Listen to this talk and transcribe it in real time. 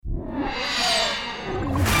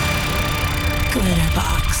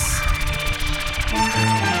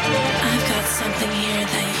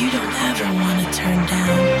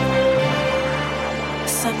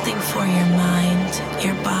for your mind,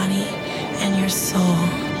 your body, and your soul.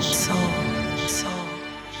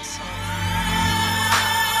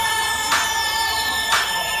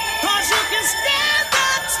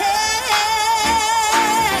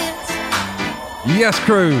 Yes,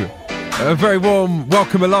 crew, a very warm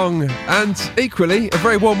welcome along, and equally a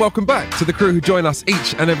very warm welcome back to the crew who join us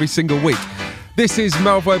each and every single week. This is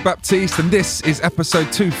Melvo Baptiste, and this is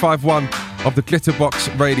episode 251 of the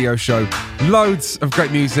Glitterbox Radio Show. Loads of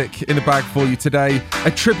great music in the bag for you today,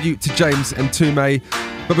 a tribute to James Mtume,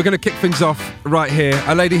 but we're going to kick things off right here.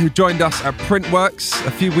 A lady who joined us at Printworks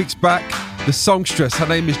a few weeks back, the songstress. Her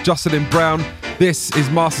name is Jocelyn Brown. This is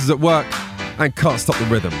Masters at Work and Can't Stop the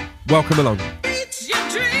Rhythm. Welcome along.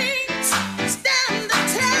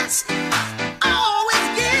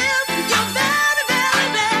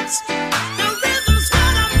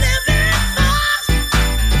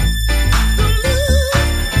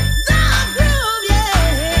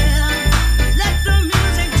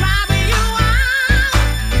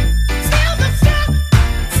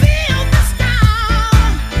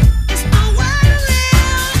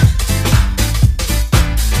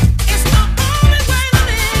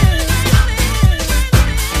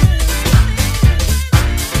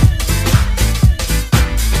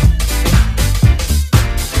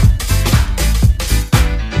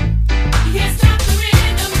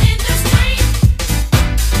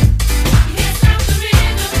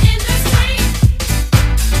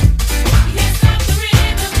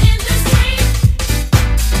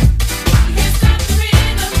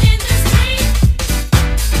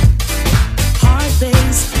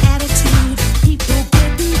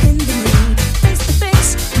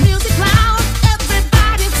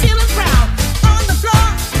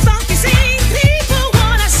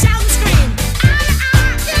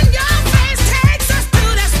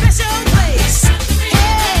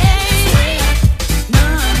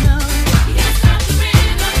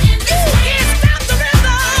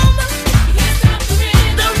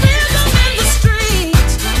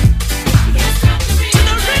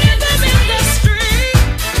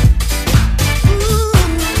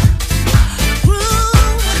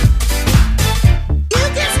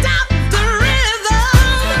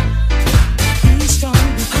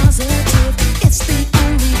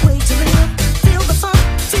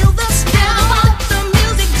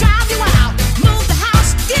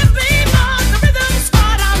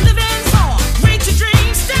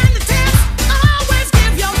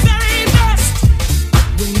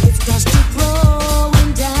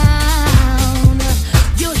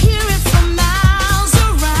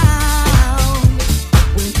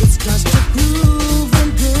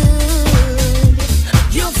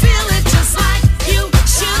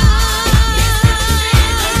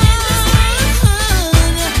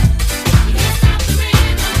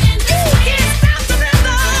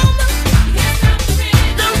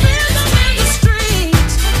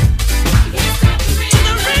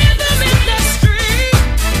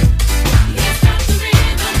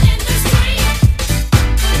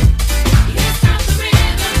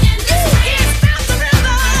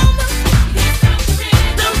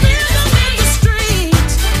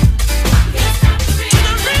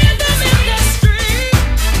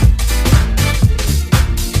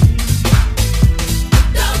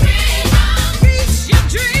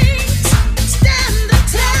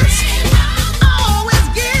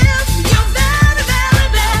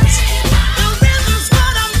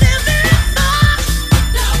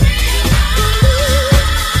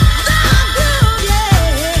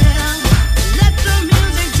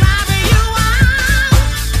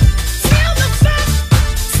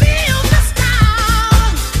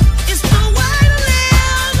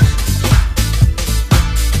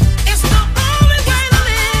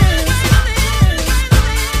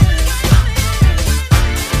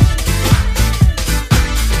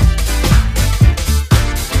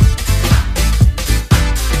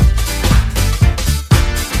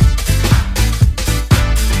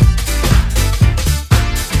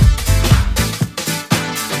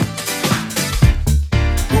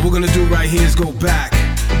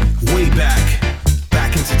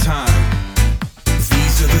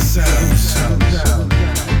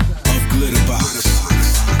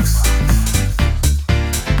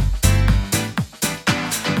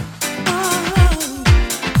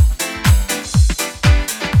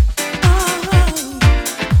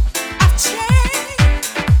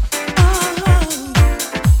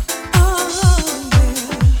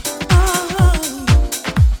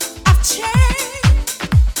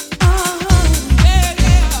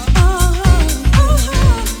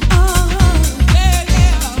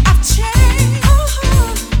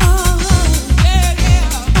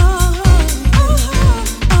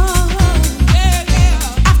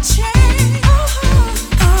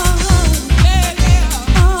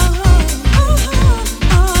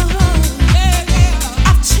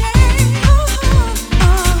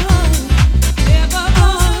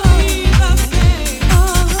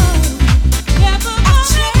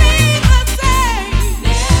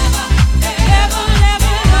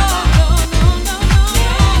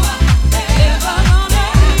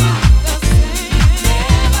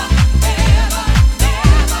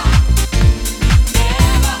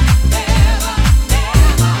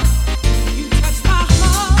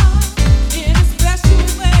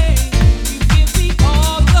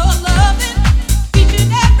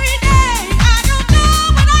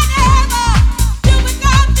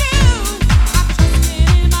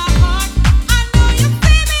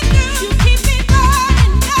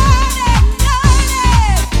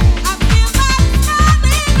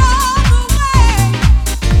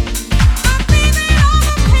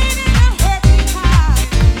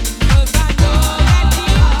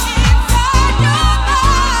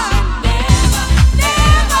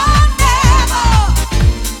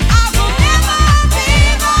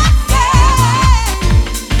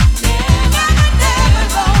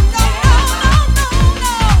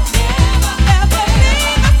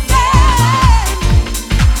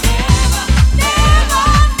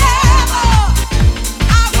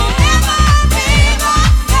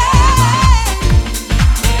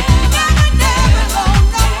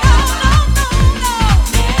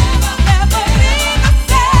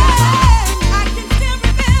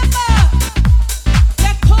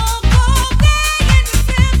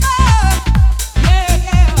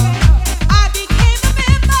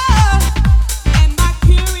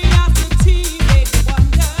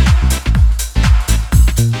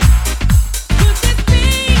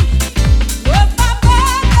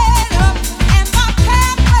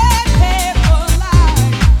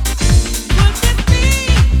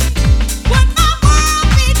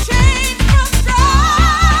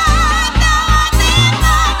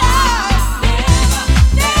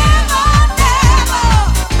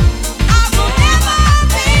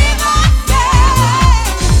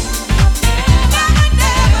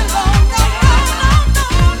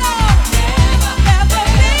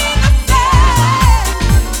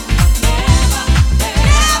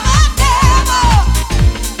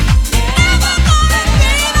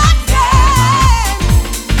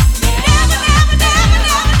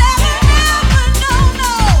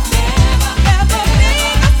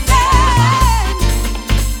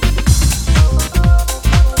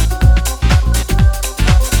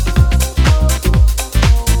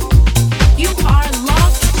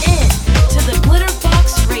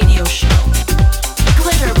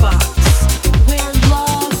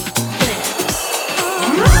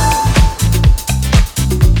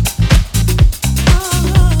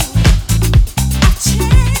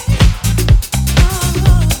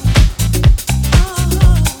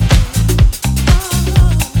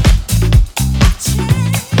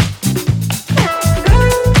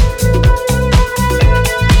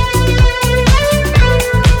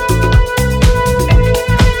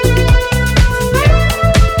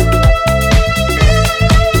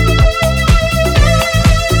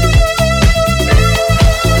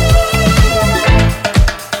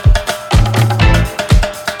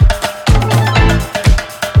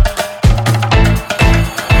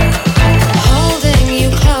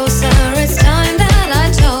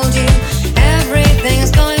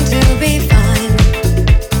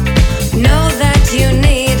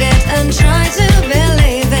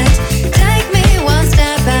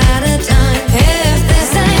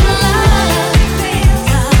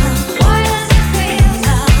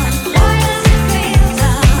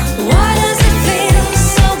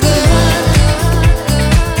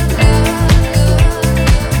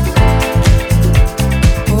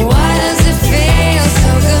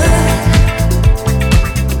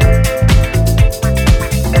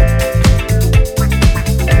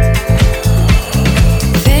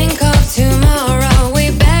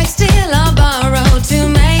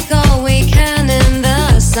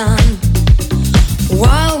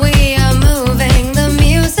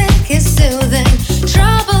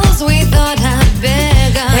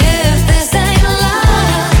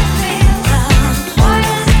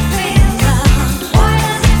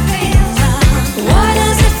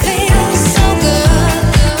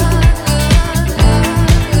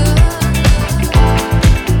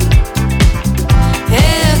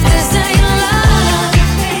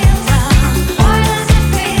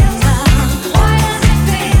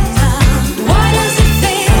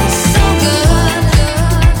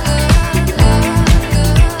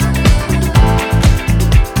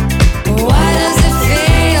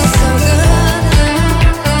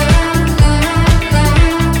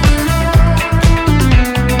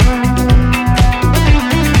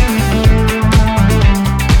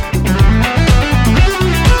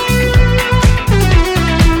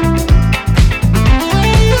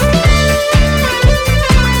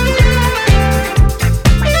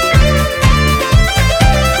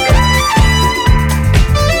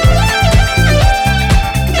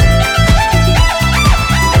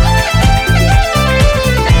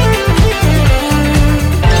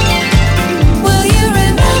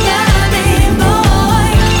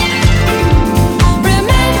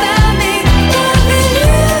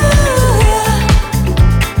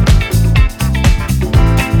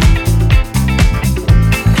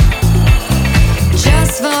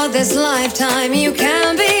 this lifetime. You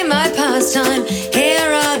can be my pastime.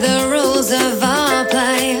 Here are the rules of our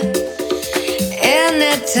play. In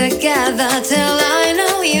it together till I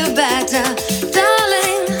know you better.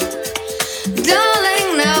 Darling,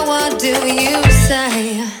 darling, now what do you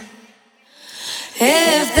say?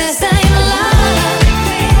 If this ain't love,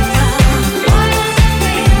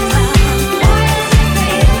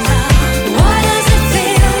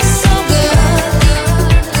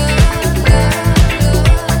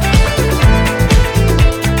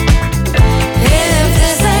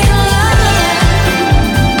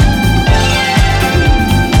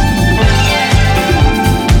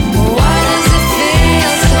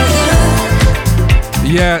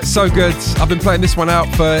 yeah, so good. I've been playing this one out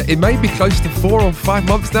for, it may be close to 4 or 5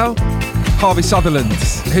 months now. Harvey Sutherland,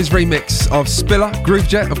 his remix of Spiller,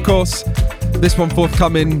 Groovejet, of course. This one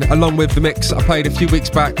forthcoming along with the mix I played a few weeks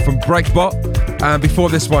back from Breakbot. And before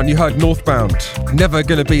this one, you heard Northbound, Never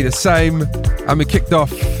Gonna Be the Same. And we kicked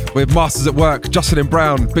off with Masters at Work, Jocelyn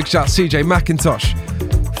Brown. Big shout CJ McIntosh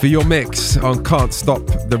for your mix on Can't Stop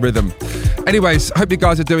the Rhythm. Anyways, I hope you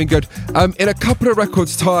guys are doing good. In a couple of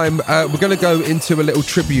records time, we're going to go into a little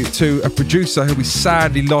tribute to a producer who we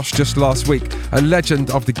sadly lost just last week, a legend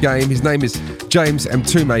of the game. His name is James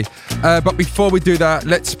Mtume. But before we do that,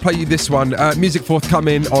 let's play you this one. Music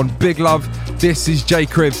forthcoming on Big Love. This is J.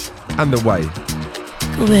 Crib and The Way.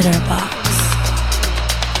 Glitterbox.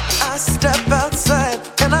 I step outside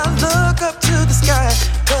and I look up to the sky,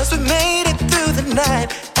 'cause we made it through the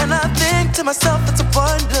night. And I think to myself, it's a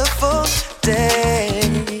wonderful day.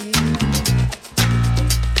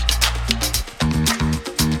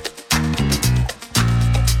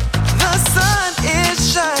 The sun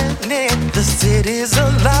is shining, the city's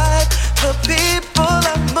alive, the people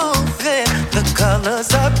are moving, the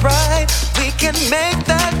colors are bright. We can make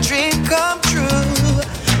that dream come true,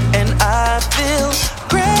 and I feel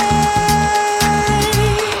great.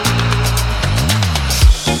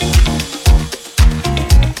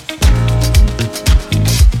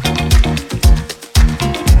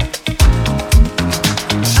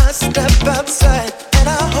 Step outside and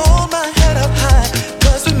I hold my head up high,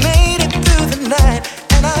 'cause we made it through the night.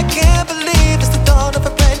 And I can't believe it's the dawn of a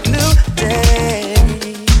brand new day.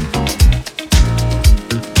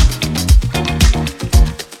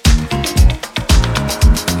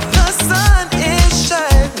 The sun is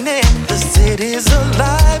shining, the city's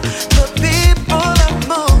alive, the people are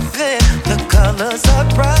moving, the colors are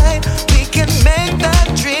bright. We can make that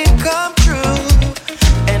dream come true,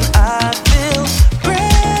 and I feel great.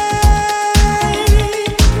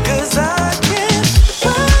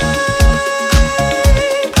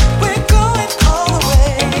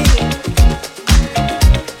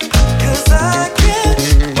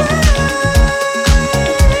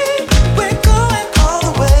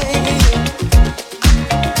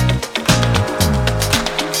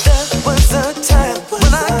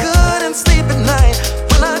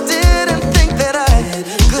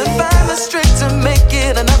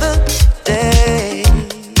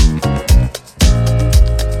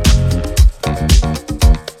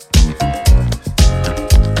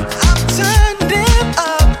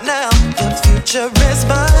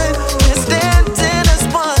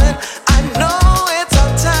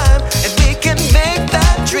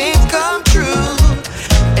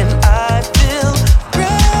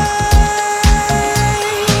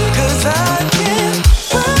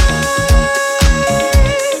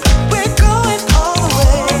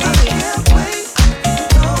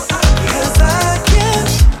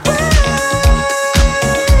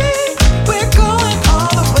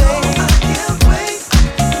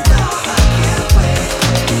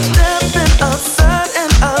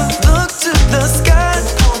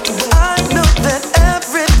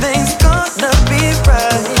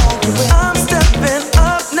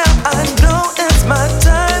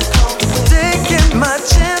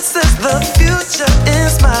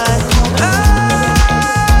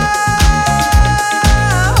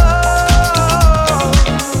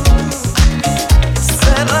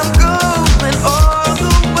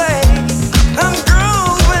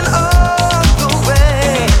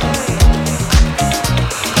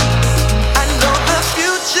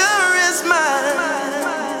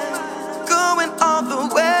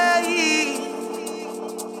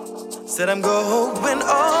 Said I'm going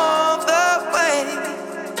all the way.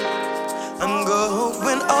 I'm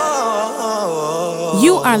going all.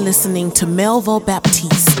 You are listening to Melvo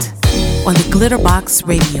Baptiste on the Glitterbox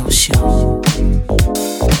Radio Show.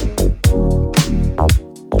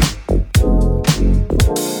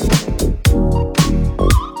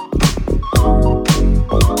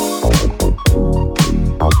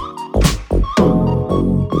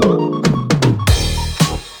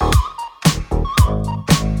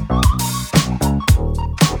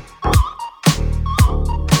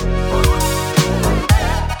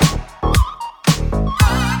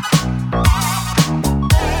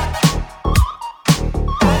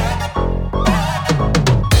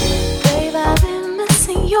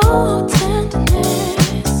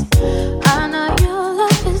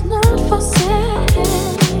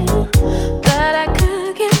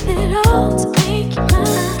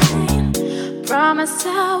 promise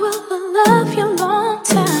I will love you long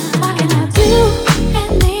time. What can I do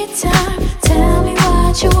anytime? Tell me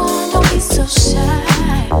what you want, don't be so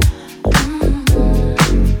shy.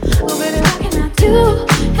 Oh baby, what can I do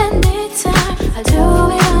anytime? I'll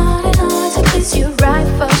do it on and on to please you right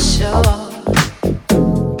for sure.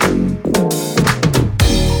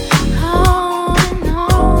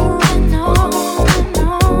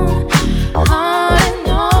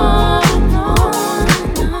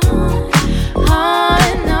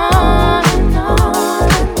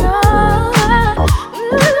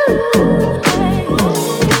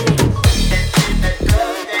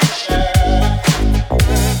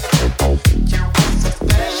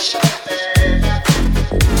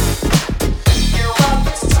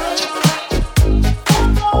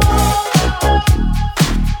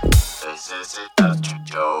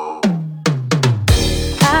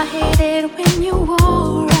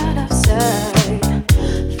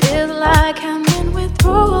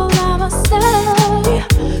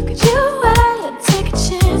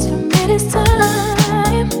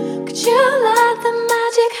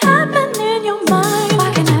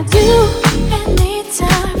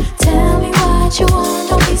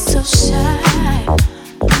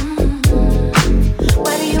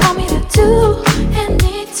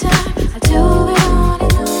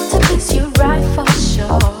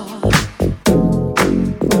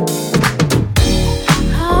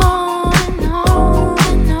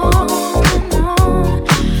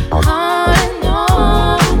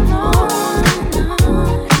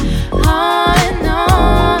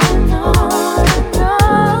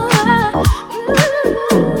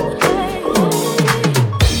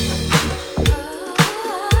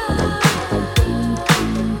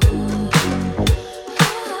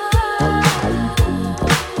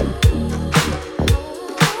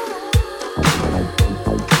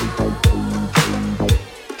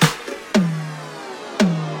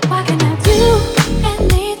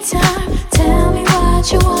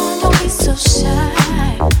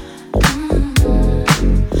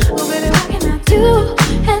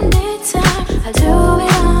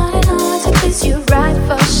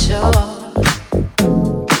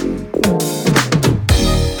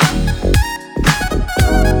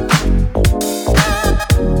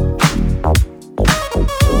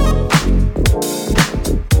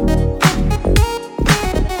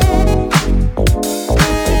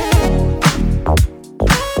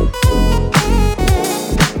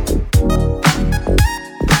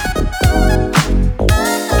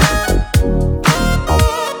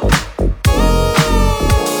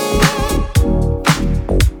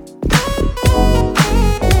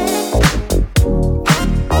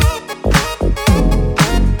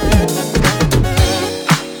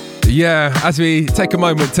 Yeah, as we take a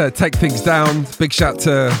moment to take things down, big shout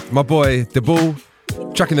to my boy The Bull.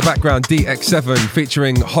 Track in the background, DX7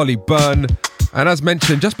 featuring Holly Byrne. And as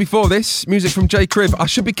mentioned, just before this, music from J. Kriv. I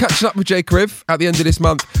should be catching up with J. Kriv at the end of this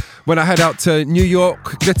month when I head out to New York,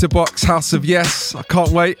 Glitterbox, House of Yes. I can't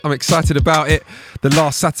wait. I'm excited about it. The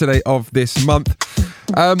last Saturday of this month.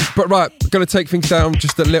 But right, going to take things down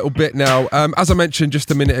just a little bit now. As I mentioned just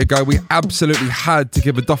a minute ago, we absolutely had to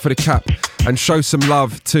give a doff of the cap and show some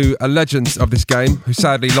love to a legend of this game who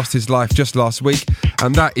sadly lost his life just last week,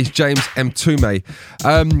 and that is James Mtume.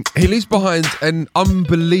 He leaves behind an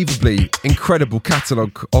unbelievably incredible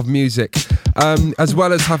catalogue of music, as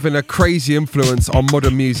well as having a crazy influence on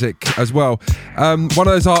modern music as well. One of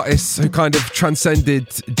those artists who kind of transcended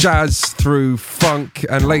jazz through funk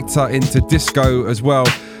and later into disco as well.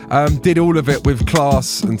 Did all of it with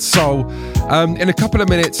class and soul. In a couple of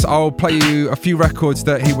minutes, I'll play you a few records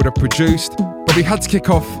that he would have produced, but we had to kick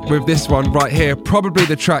off with this one right here. Probably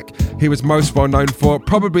the track he was most well known for,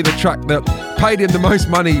 probably the track that paid him the most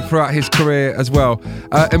money throughout his career as well.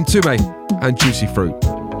 Mtume and Juicy Fruit.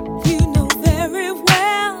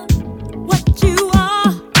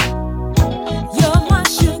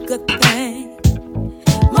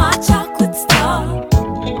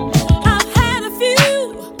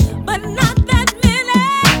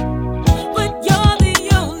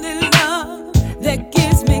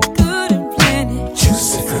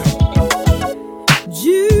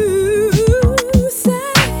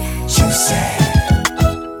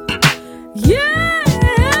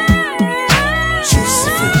 Juicy.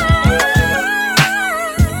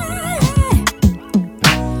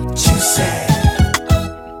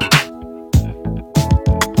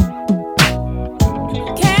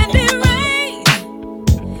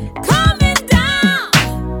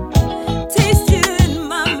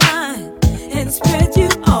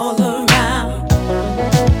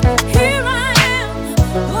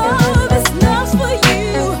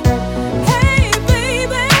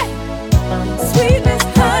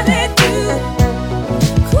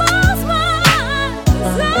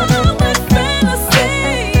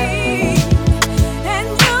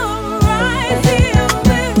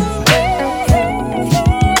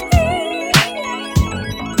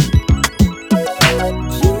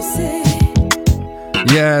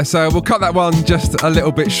 Yeah, so we'll cut that one just a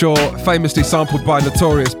little bit short. Famously sampled by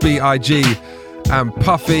Notorious B.I.G. and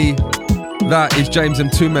Puffy. That is James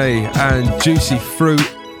Mtume and Juicy Fruit.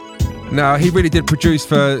 Now, he really did produce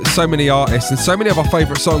for so many artists and so many of our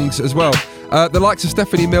favourite songs as well. The likes of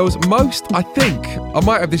Stephanie Mills, I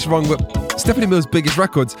might have this wrong, but Stephanie Mills' biggest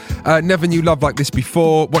records, Never Knew Love Like This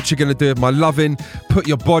Before, What You Gonna Do With My Lovin', Put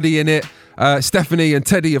Your Body In It, Stephanie and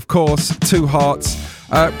Teddy, of course, Two Hearts.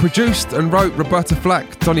 Produced and wrote Roberta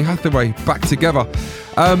Flack, Donny Hathaway, back together.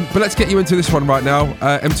 But let's get you into this one right now,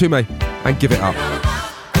 Mtume, and Give It Up.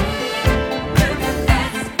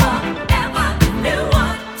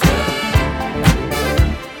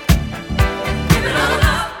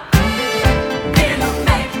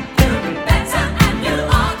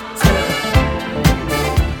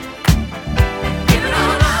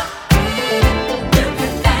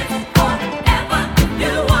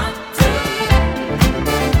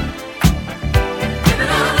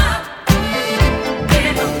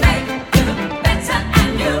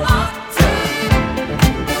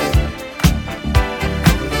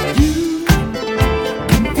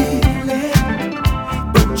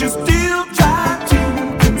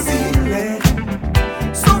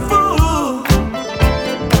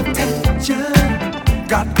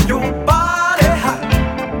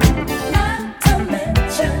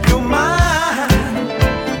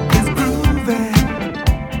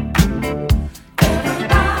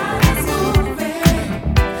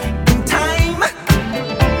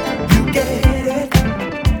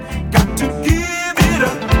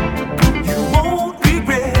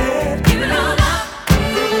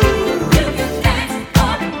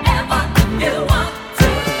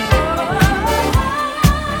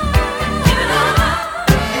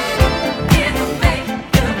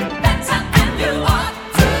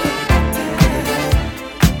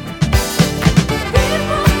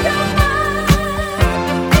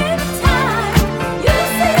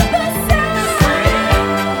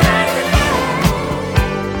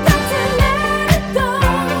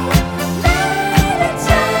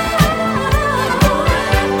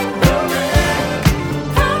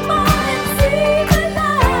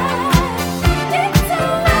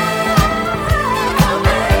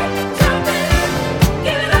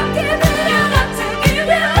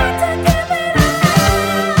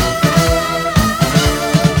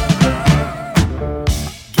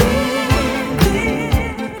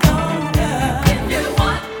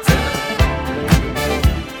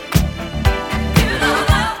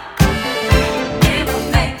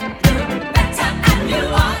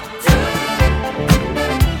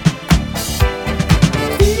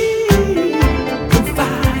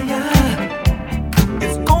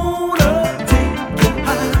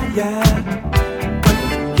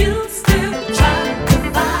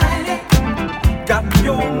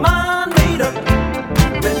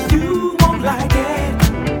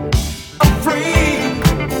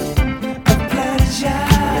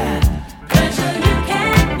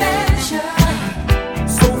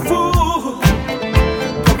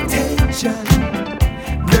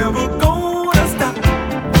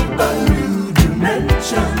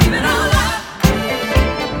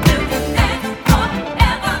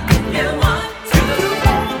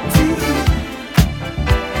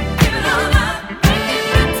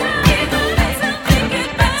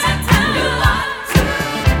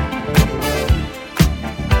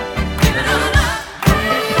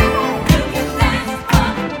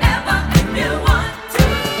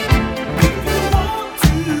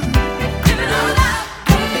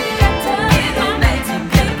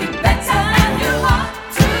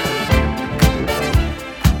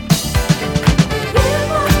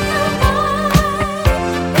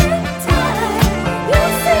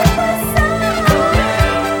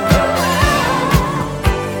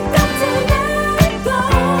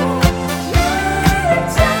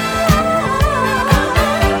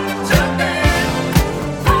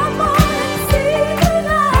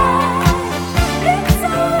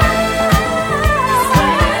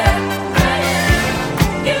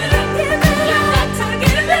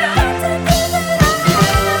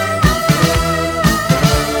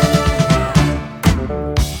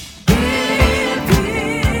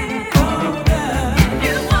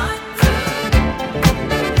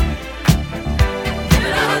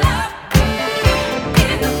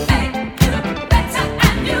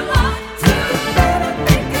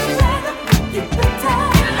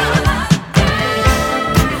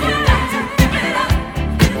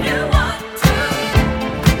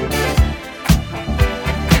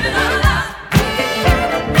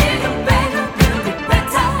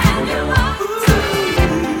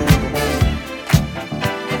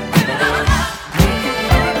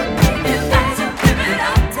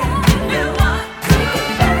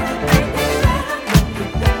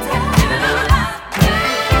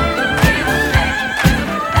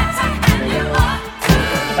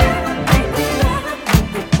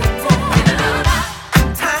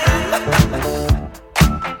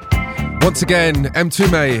 Once again,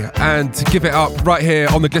 Mtume and Give It Up right here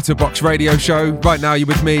on the Glitterbox Radio Show. Right now you're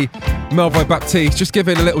with me, Melvo Baptiste, just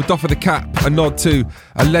giving a little doff of the cap, a nod to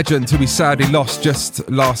a legend who we sadly lost just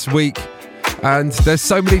last week. And there's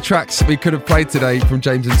so many tracks we could have played today from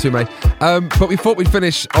James Mtume. But we thought we'd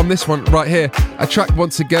finish on this one right here. A track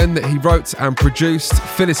once again that he wrote and produced,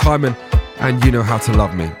 Phyllis Hyman, and You Know How to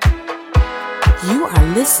Love Me. You are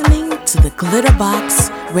listening to the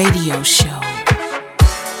Glitterbox Radio Show.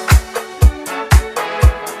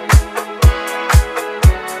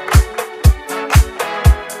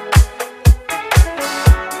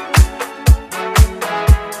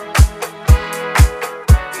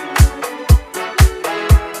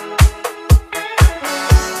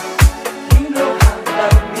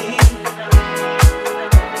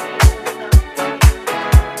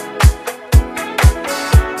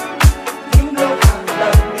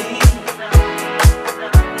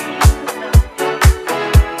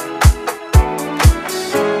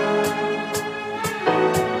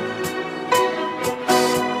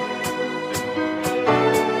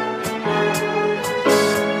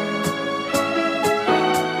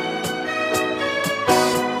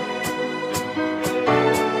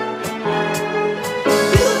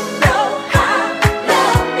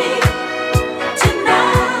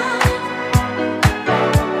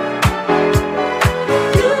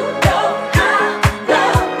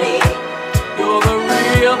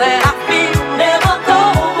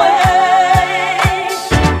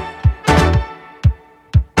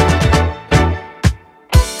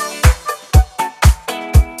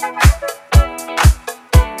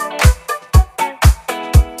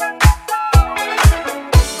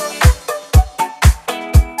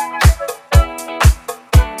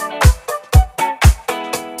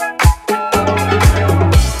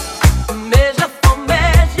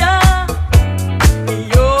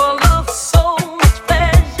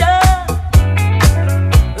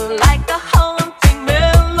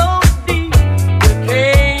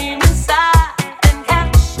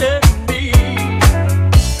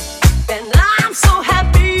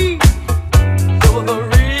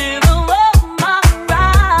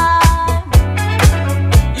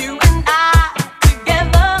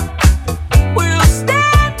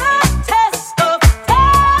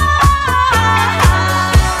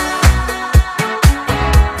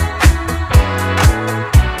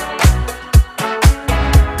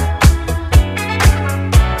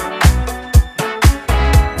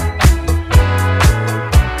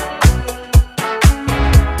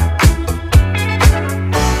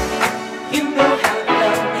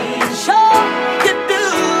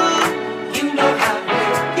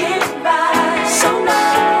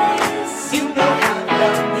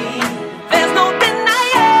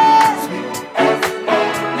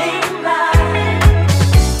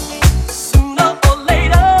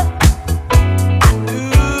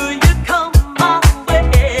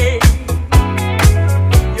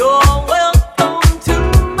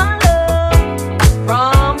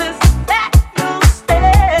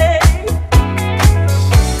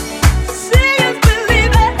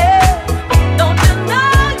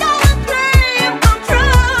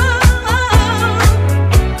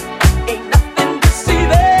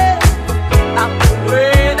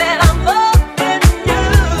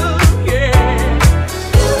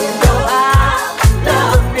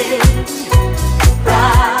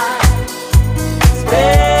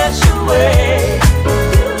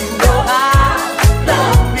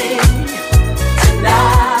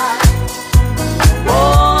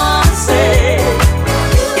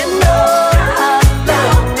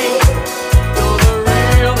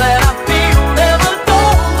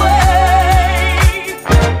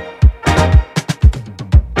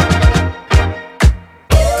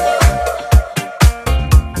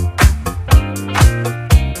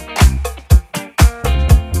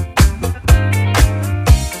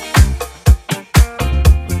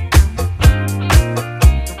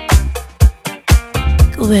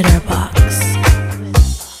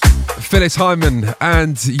 Phyllis Hyman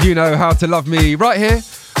and You Know How to Love Me right here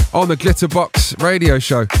on the Glitterbox Radio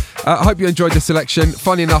Show. I hope you enjoyed the selection.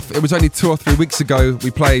 Funny enough, it was only 2 or 3 weeks ago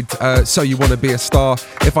we played So You Wanna Be a Star.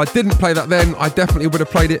 If I didn't play that then, I definitely would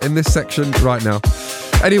have played it in this section right now.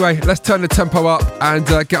 Anyway, let's turn the tempo up and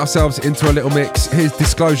get ourselves into a little mix. Here's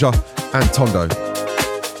Disclosure and Tondo.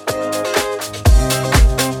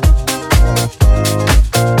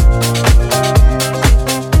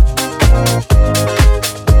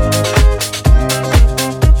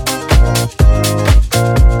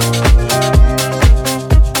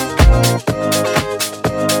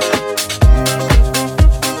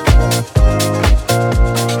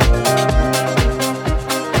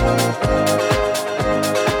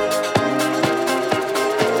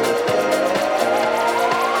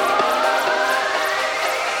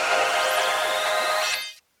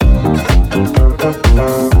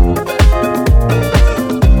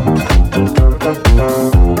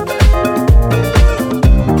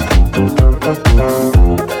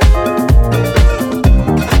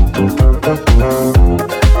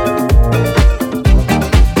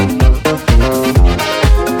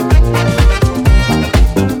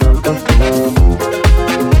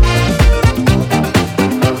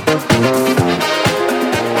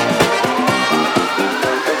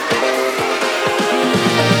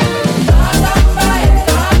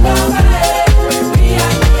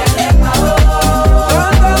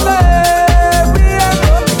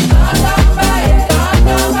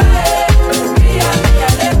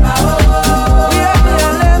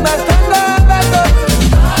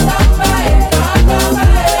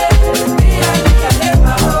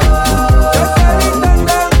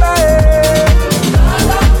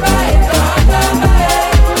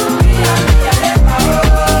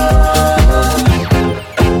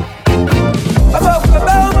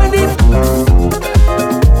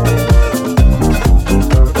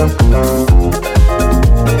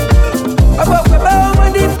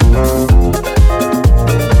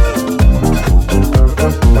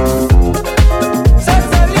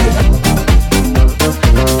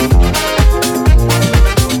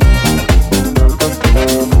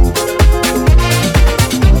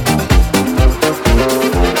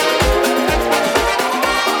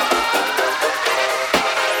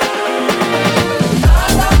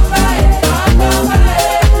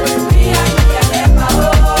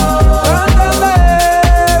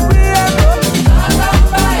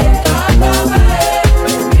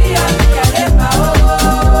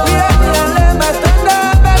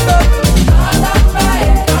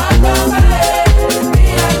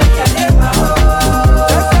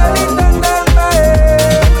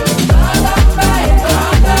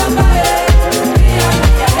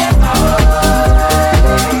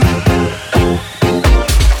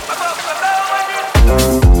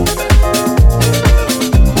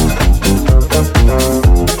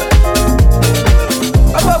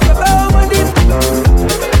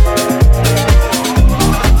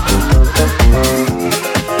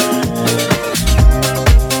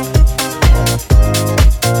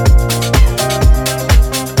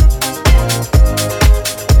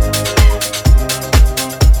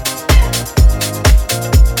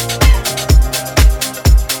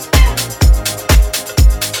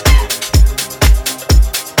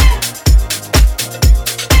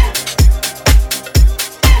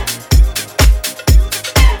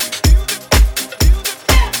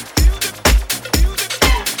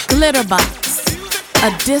 Glitterbox,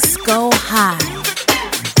 a disco high.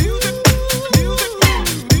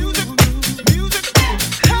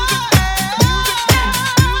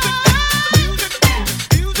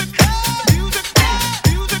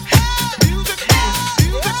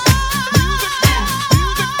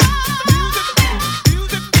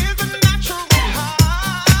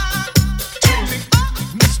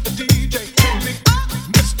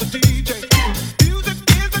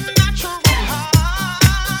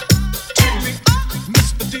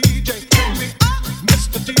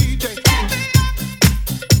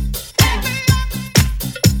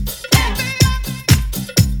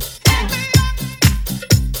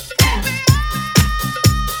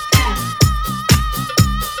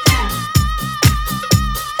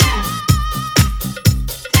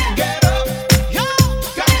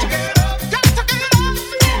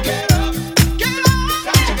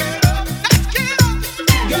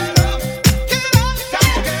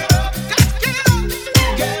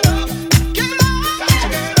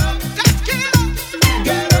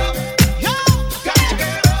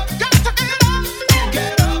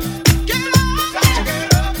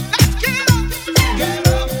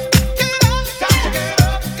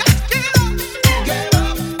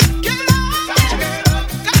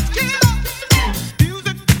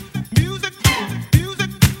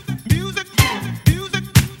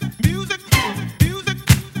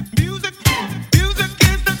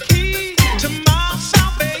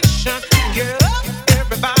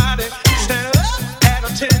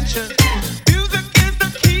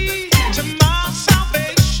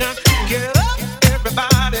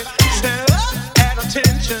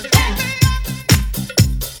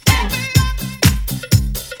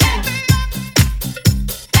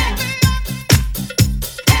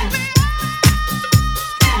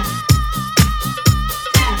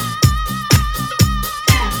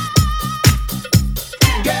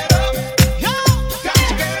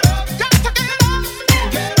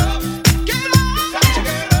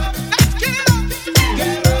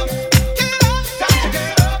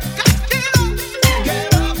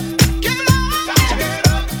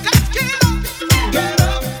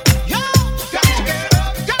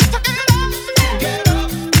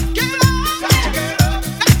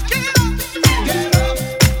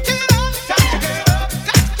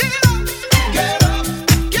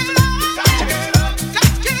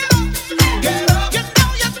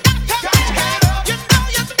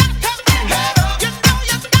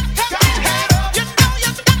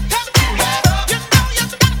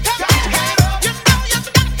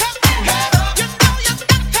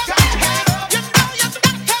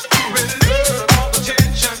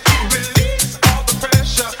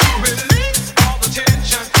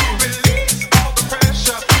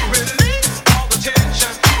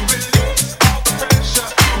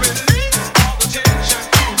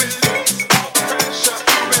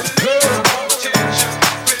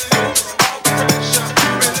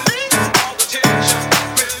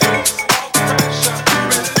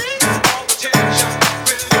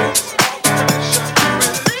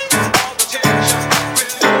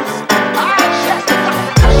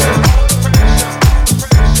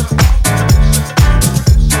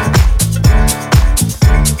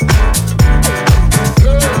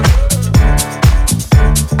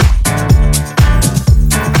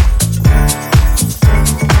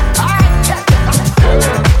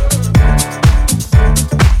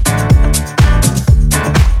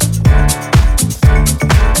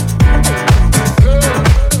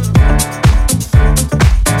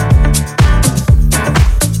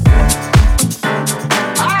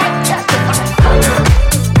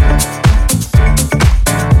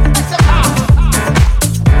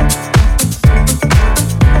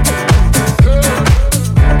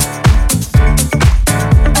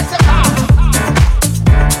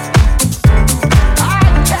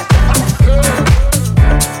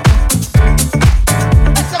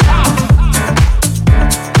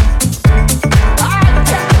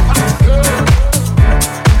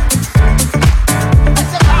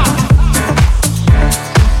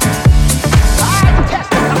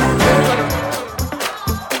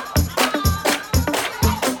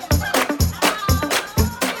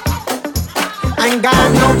 Ain't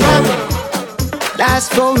got no drama, that's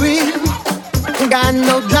for real. Ain't got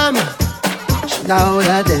no drama, she know what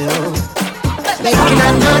I do. Making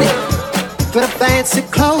that money for the fancy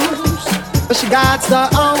clothes, but she got her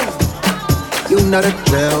own, you know the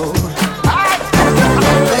drill.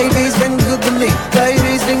 Baby's been good to me,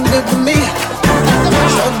 baby's been good to me.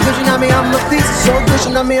 So good she know me on my feet, so good she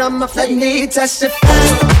know me on my feet. Let me testify,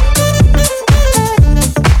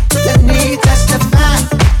 let me testify.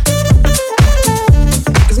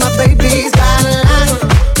 'Cause my baby's got a line,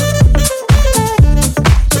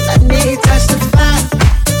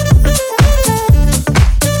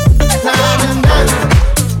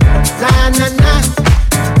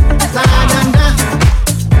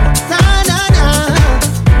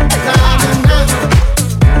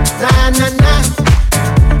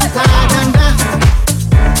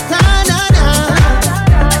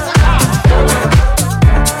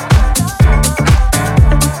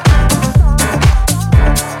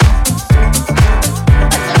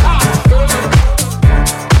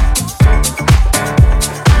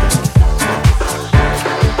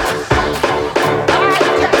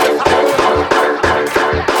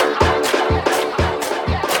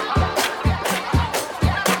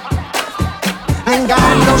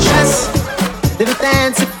 living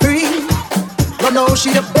fancy free. Lord knows she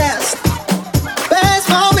the best, best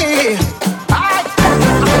for me.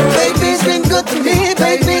 Baby's been good to me,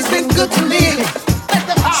 baby's been good to me.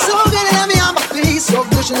 So good to have me on my feet, so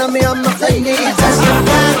good to have me on my feet. Let me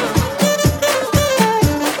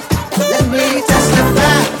testify, let me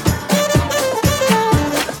testify,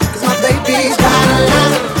 'cause my baby's got a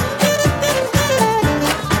lot.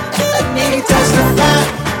 Let me testify.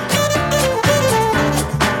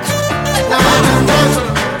 Na na na,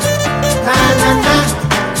 na na na,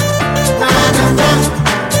 na na na,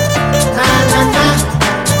 na na na,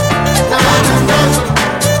 na na na,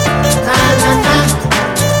 na na na,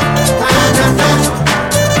 na na na,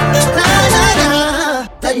 na na na.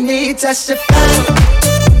 Let me testify.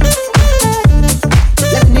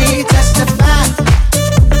 Let me testify.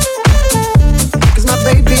 'Cause my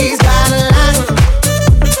baby's got a lot.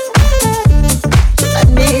 Let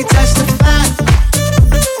me testify.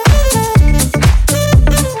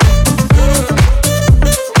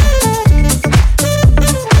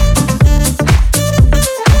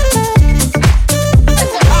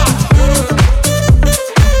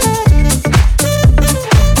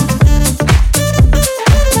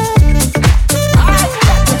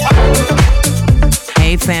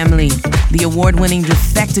 Family, the award-winning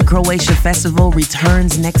Defected Croatia Festival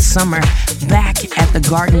returns next summer back at the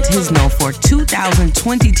Garden Tisno for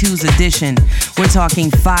 2022's edition. We're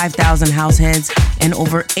talking 5,000 house heads and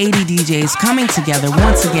over 80 DJs coming together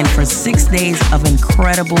once again for 6 days of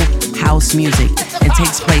incredible house music. It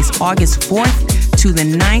takes place August 4th to the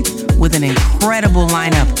 9th with an incredible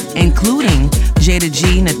lineup, including Jada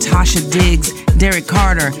G, Natasha Diggs, Derek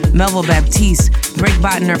Carter, Melville Baptiste, Break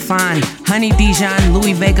Botner Fan, Honey Dijon,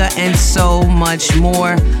 Louis Vega, and so much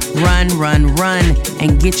more. Run, run, run,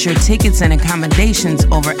 and get your tickets and accommodations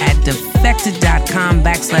over at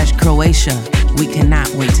defected.com/Croatia. We cannot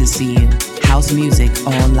wait to see you. House music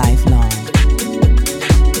all life long.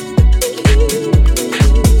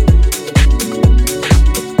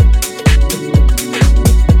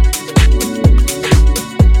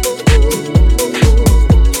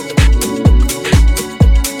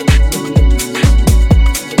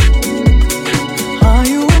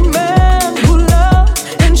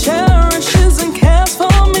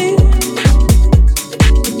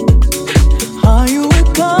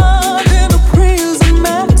 God in a prison,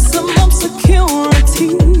 maximum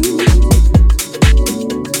security.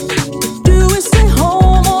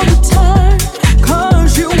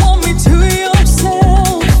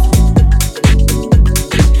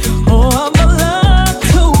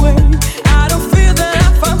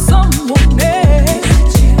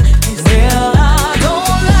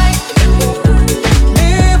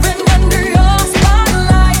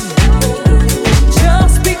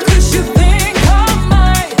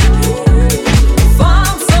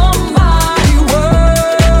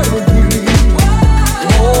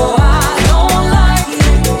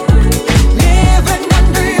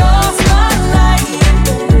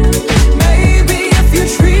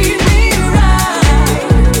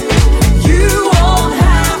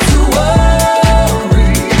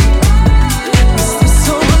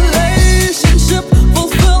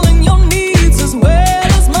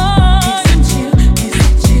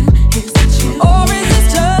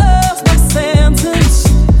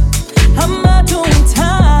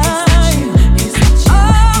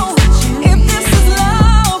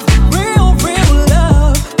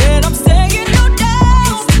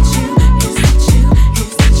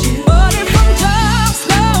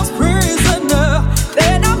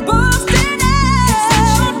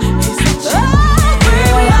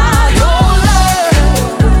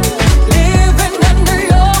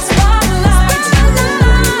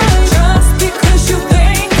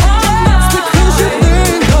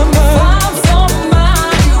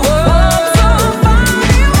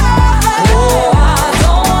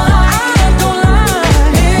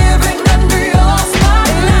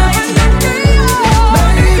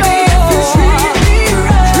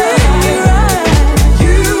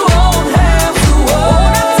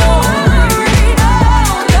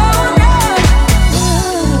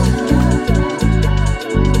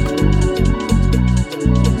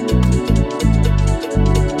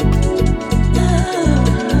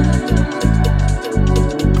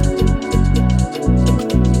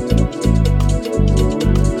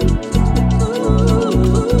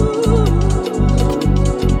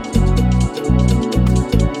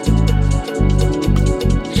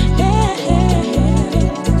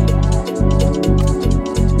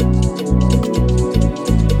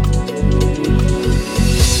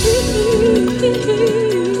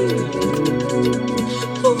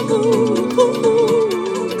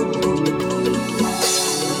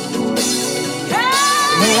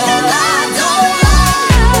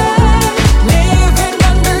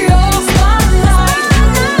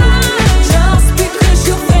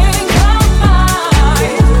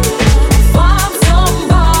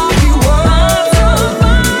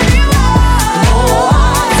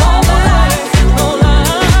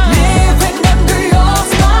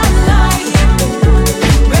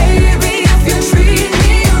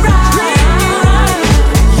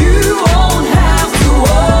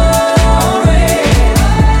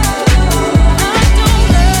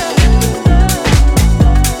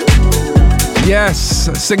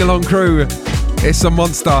 sing-along crew. It's a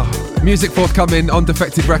monster. Music forthcoming on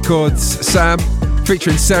Defected Records. Sam,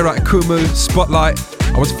 featuring Sarah Akumu, Spotlight.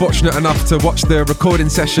 I was fortunate enough to watch the recording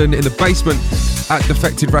session in the basement at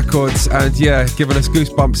Defected Records, and yeah, giving us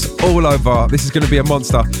goosebumps all over. This is going to be a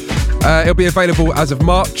monster. It'll be available as of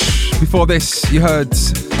March. Before this, you heard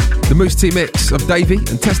the Moose T mix of Davey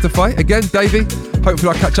and Testify. Again, Davey, hopefully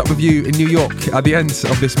I'll catch up with you in New York at the end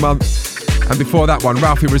of this month. And before that one,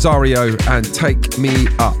 Ralphie Rosario and Take Me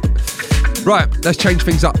Up. Right, let's change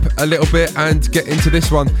things up a little bit and get into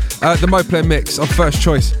this one. The Moplan mix of First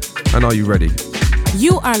Choice. And are you ready?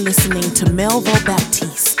 You are listening to Melville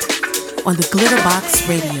Baptiste on the Glitterbox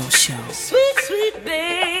Radio Show. Sweet, sweet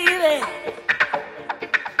baby.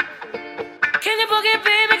 Can you boogie,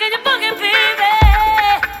 baby? Can you boogie, baby?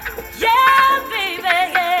 Yeah, baby,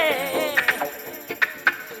 yeah.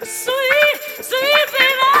 Sweet, sweet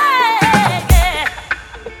baby. Yeah.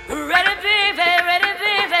 Ready, baby, ready,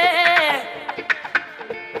 baby.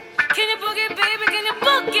 Can you boogie, baby? Can you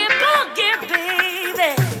boogie, boogie,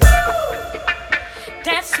 baby?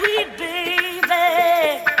 That sweet baby.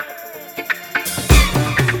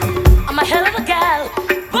 I'ma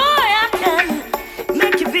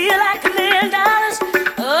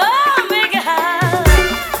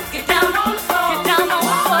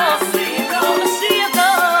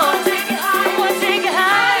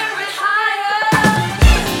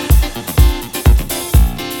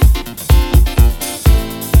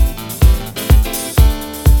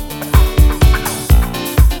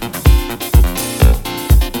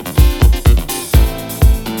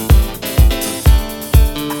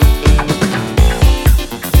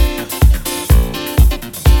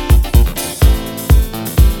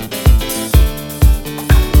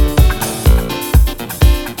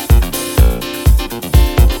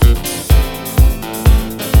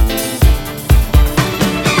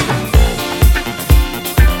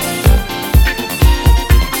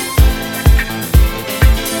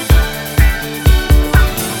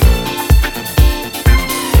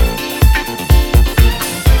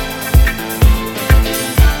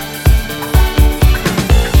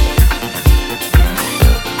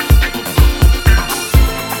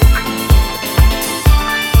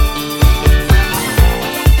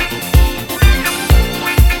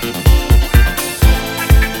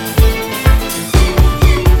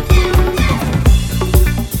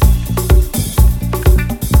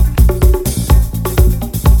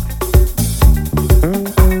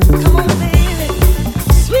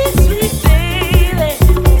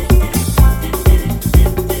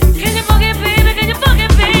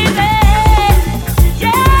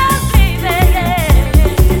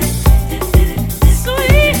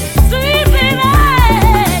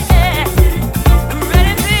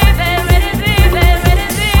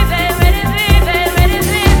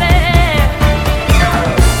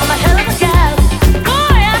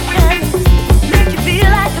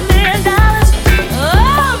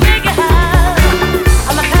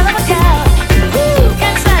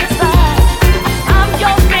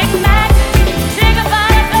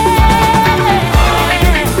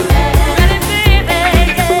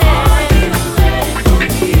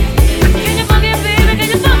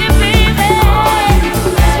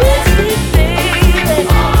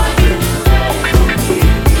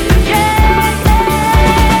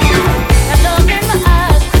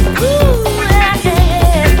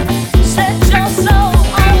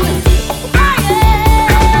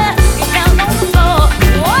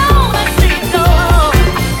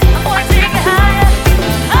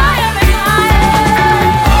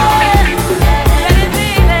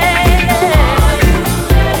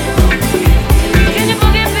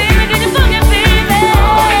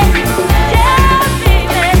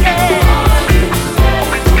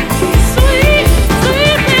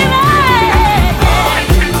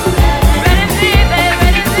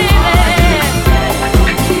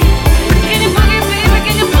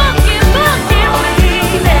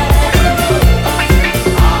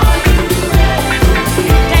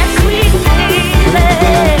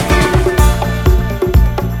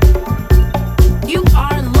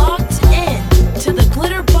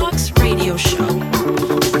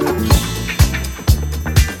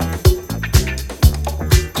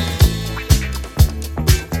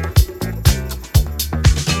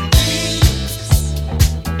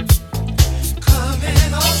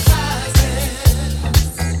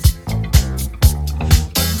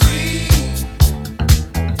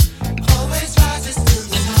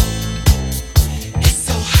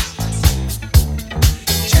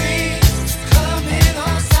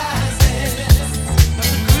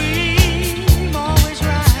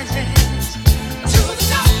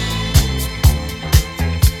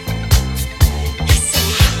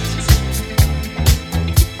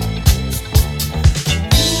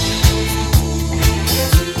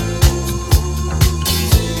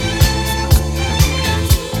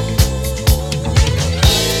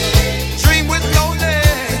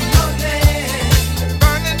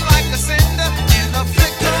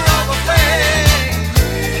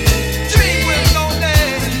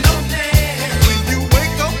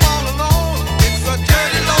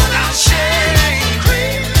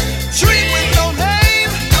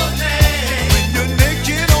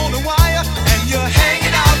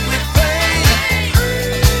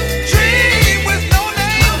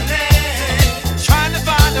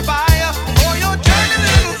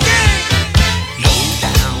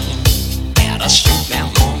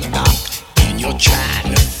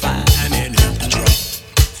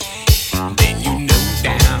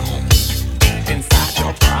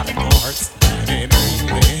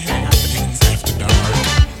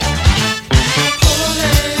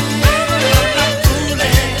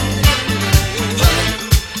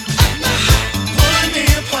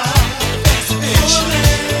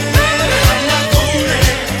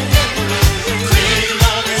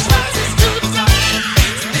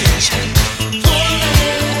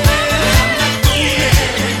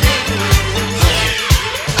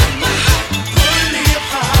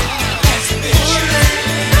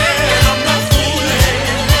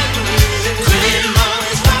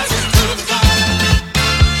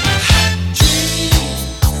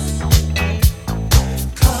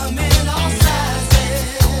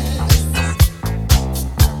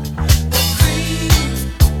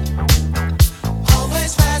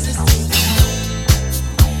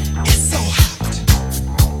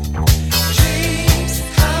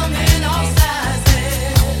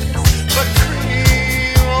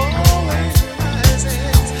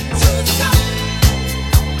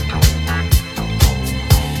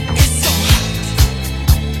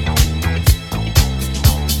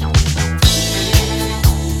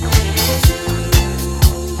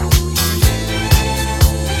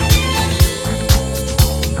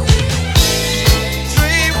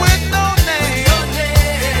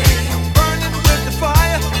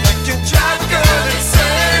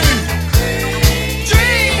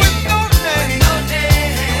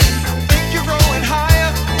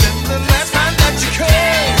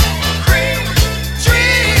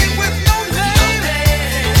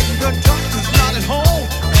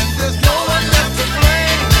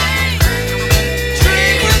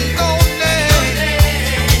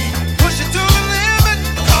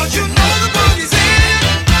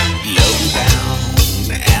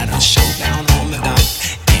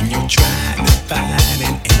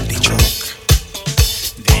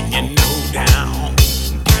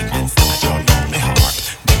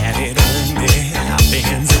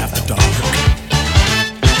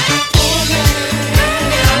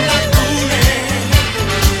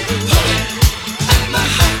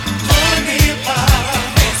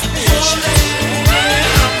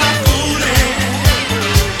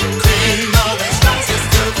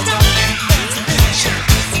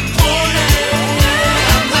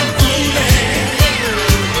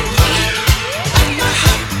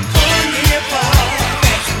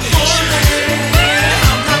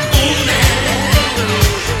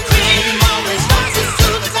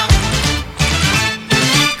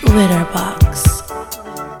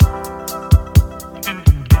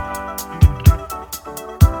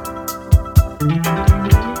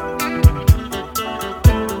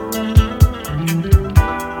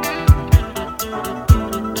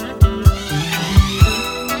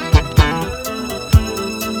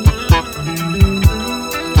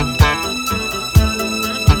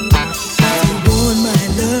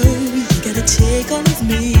calls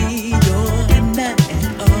me your man.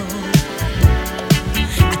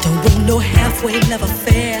 I don't want no halfway love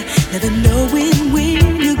affair, never knowing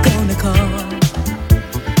when you're gonna call.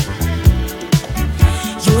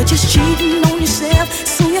 You're just cheating on yourself,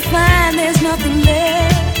 so you find there's nothing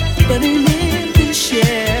left but an empty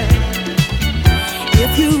shell.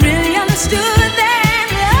 If you really understood that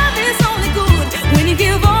love is only good when you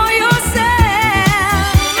give all yourself.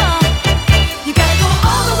 You gotta go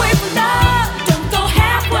all the way for love, don't go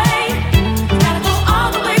halfway. You gotta go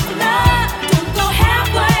all the way for love, don't go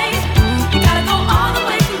halfway. You gotta go all the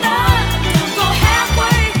way for love, don't go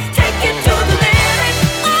halfway. Take it to the limit.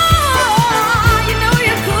 Oh, you know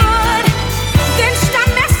you could. Then stop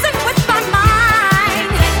messing with my mind.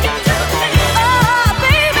 Oh,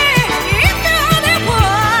 baby, if you only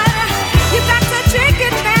would, you got to take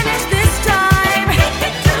advantage this time.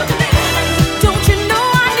 Don't you know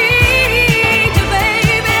I need you,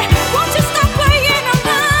 baby? Won't you stop playing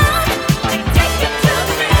around? Take it to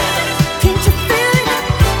the limit. Can't you feel it?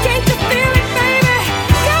 Can't you feel it, baby?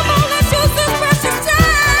 Come on, let's use this precious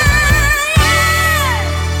time.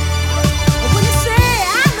 When you say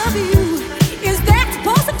I love you, is that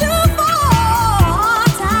supposed to do for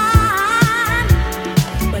time?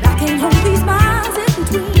 But I can't hold these miles in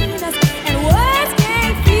between us, and words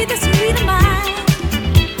can't feed the sweet of mine.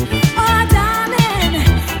 Oh, darling,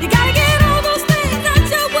 you gotta get all those things out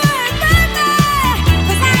your word, baby.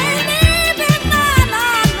 'Cause I ain't leaving, no.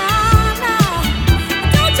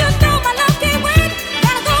 Don't you know my love can't wait?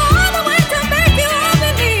 Gotta go all the way to make you a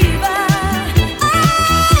believer. Oh,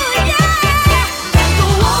 yeah. Gotta go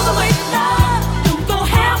all the way for love, don't go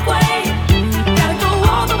halfway. Gotta go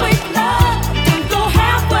all the way for love, don't go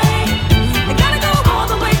halfway. You gotta go all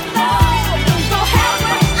the way for love, don't go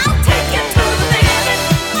halfway. I'll take you to the limit.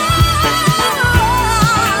 Oh,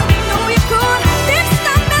 you know you could. Then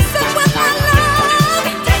stop messing with my love.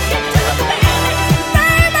 Take it to the limit,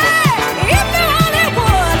 baby. If you only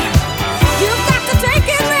would, you've got to take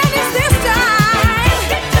advantage this time.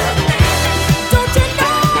 Take it to the limit. Don't you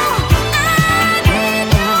know I need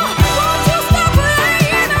you? Won't you stop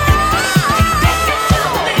playing around? Take it to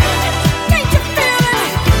the limit. Can't you feel it?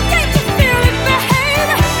 Can't you feel it,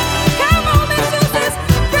 baby? Come on, let's use this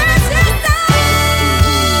precious time.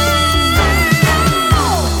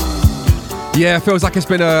 Yeah, feels like it's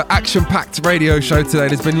been an action-packed radio show today.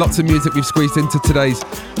 There's been lots of music we've squeezed into today's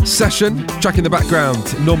session. Track in the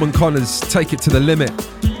background, Norman Connors, Take It to the Limit.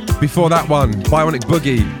 Before that one, Bionic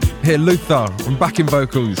Boogie. Here, Luther on backing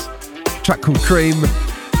vocals. Track called Cream.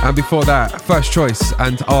 And before that, First Choice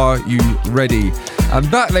and Are You Ready? And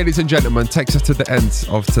that, ladies and gentlemen, takes us to the end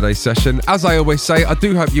of today's session. As I always say, I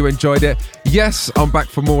do hope you enjoyed it. Yes, I'm back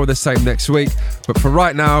for more of the same next week. But for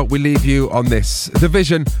right now, we leave you on this. The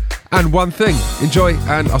Vision and One Thing. Enjoy,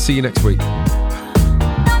 and I'll see you next week.